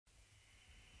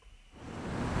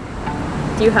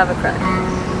Do you have a crush?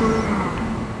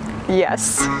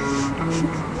 Yes.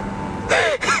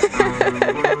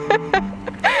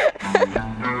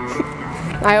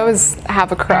 I always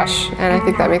have a crush, and I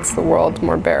think that makes the world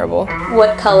more bearable.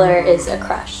 What color is a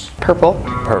crush? Purple.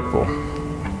 Purple.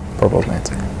 Purple's my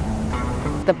answer.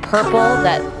 The purple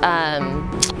that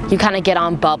you kind of get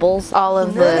on bubbles. All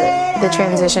of the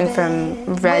transition from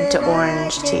red to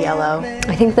orange to yellow.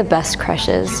 I think the best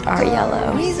crushes are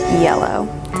yellow. Yellow.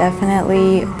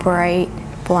 Definitely bright,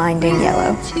 blinding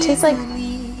yellow. It tastes like,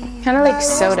 kind of like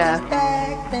soda.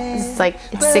 It's like,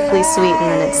 it's sickly sweet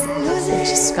and then it's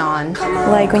just gone.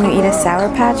 Like when you eat a Sour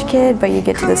Patch Kid, but you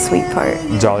get to the sweet part.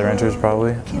 Jolly Ranchers,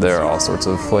 probably. There are all sorts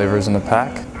of flavors in the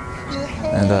pack.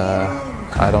 And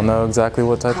I don't know exactly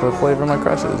what type of flavor my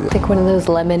crush is yet. Like one of those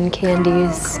lemon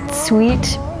candies.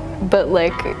 Sweet, but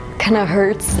like kind of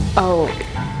hurts. Oh,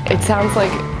 it sounds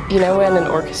like, you know when an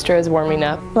orchestra is warming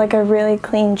up? Like a really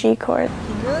clean G chord.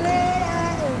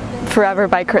 Forever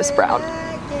by Chris Brown.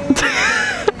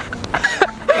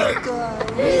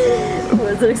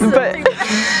 But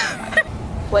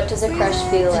What does a crush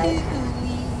feel like?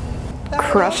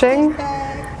 Crushing?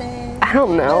 I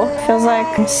don't know. Feels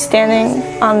like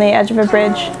standing on the edge of a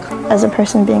bridge as a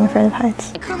person being afraid of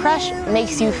heights. A crush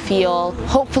makes you feel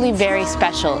hopefully very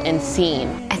special and seen.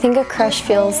 I think a crush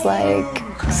feels like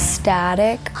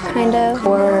static, kind of,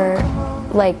 or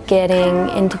like getting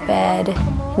into bed,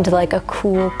 into like a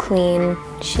cool, clean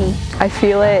sheet. I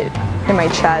feel it in my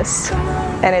chest,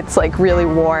 and it's like really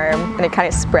warm, and it kind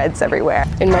of spreads everywhere.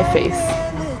 In my face,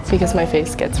 because my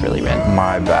face gets really red.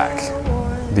 My back,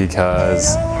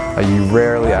 because you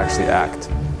rarely actually act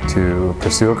to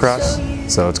pursue a crush,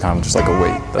 so it's kind of just like a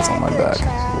weight that's on my back.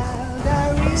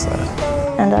 That's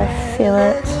sad. And I feel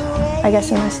it, I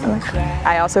guess, in my stomach.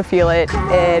 I also feel it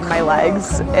in my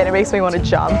legs, and it makes me want to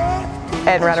jump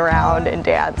and run around and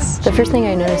dance. The first thing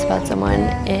I notice about someone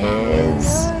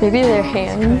is maybe their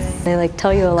hands. They like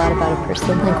tell you a lot about a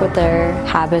person, like what their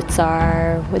habits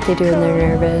are, what they do when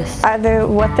they're nervous. Either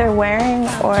what they're wearing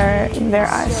or their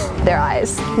eyes. Their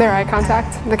eyes. Their eye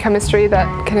contact, the chemistry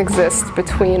that can exist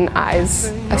between eyes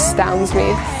astounds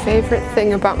me. Favorite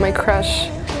thing about my crush?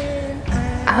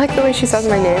 I like the way she says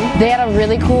my name. They had a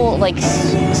really cool like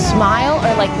smile,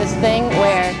 or like this thing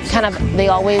where kind of they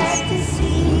always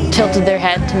tilted their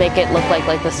head to make it look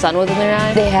like the sun was in their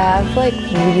eye. They have like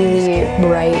really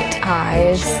bright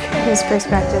eyes. His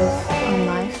perspective on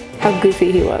life. How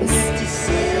goofy he was.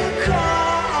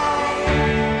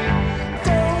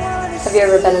 Have you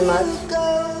ever been in love?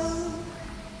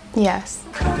 Yes.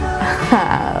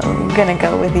 I'm gonna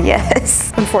go with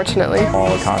yes. Unfortunately. All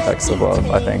the context of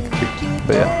love, I think.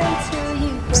 But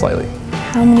yeah, slightly.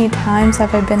 How many times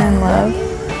have I been in love?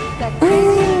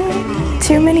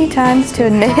 Too many times to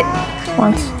admit.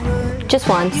 Once. Just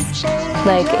once,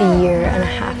 like a year and a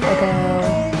half ago.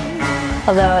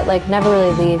 Although it like never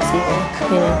really leaves you,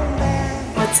 you know.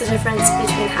 What's the difference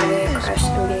between having a crush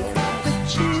and being in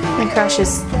love? My crush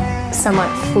is somewhat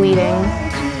fleeting,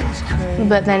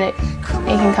 but then it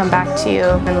can come back to you.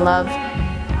 And love,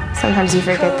 sometimes you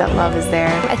forget that love is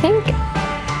there. I think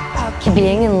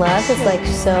being in love is like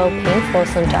so painful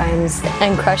sometimes,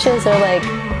 and crushes are like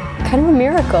kind of a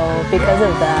miracle because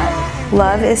of that.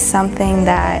 Love is something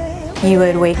that you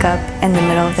would wake up in the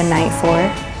middle of the night for,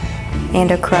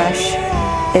 and a crush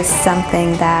is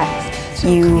something that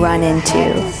you run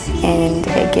into and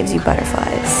it gives you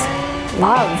butterflies.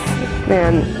 Love,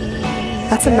 man.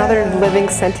 That's another living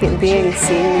sentient being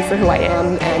seeing me for who I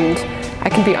am, and I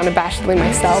can be unabashedly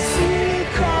myself.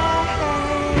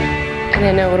 And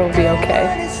I know it'll be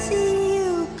okay.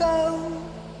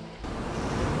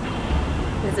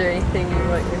 Is there anything you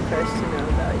want your crush to know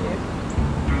about you?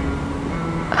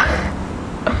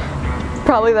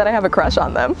 Probably that I have a crush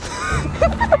on them.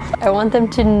 I want them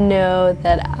to know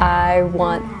that I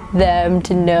want them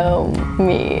to know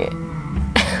me.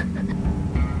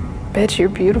 Bitch, you're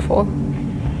beautiful.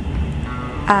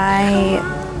 I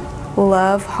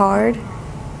love hard,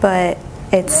 but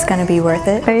it's gonna be worth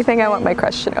it. Anything I want my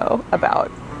crush to know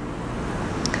about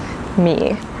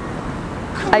me.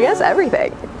 I guess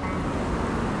everything.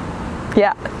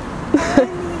 Yeah.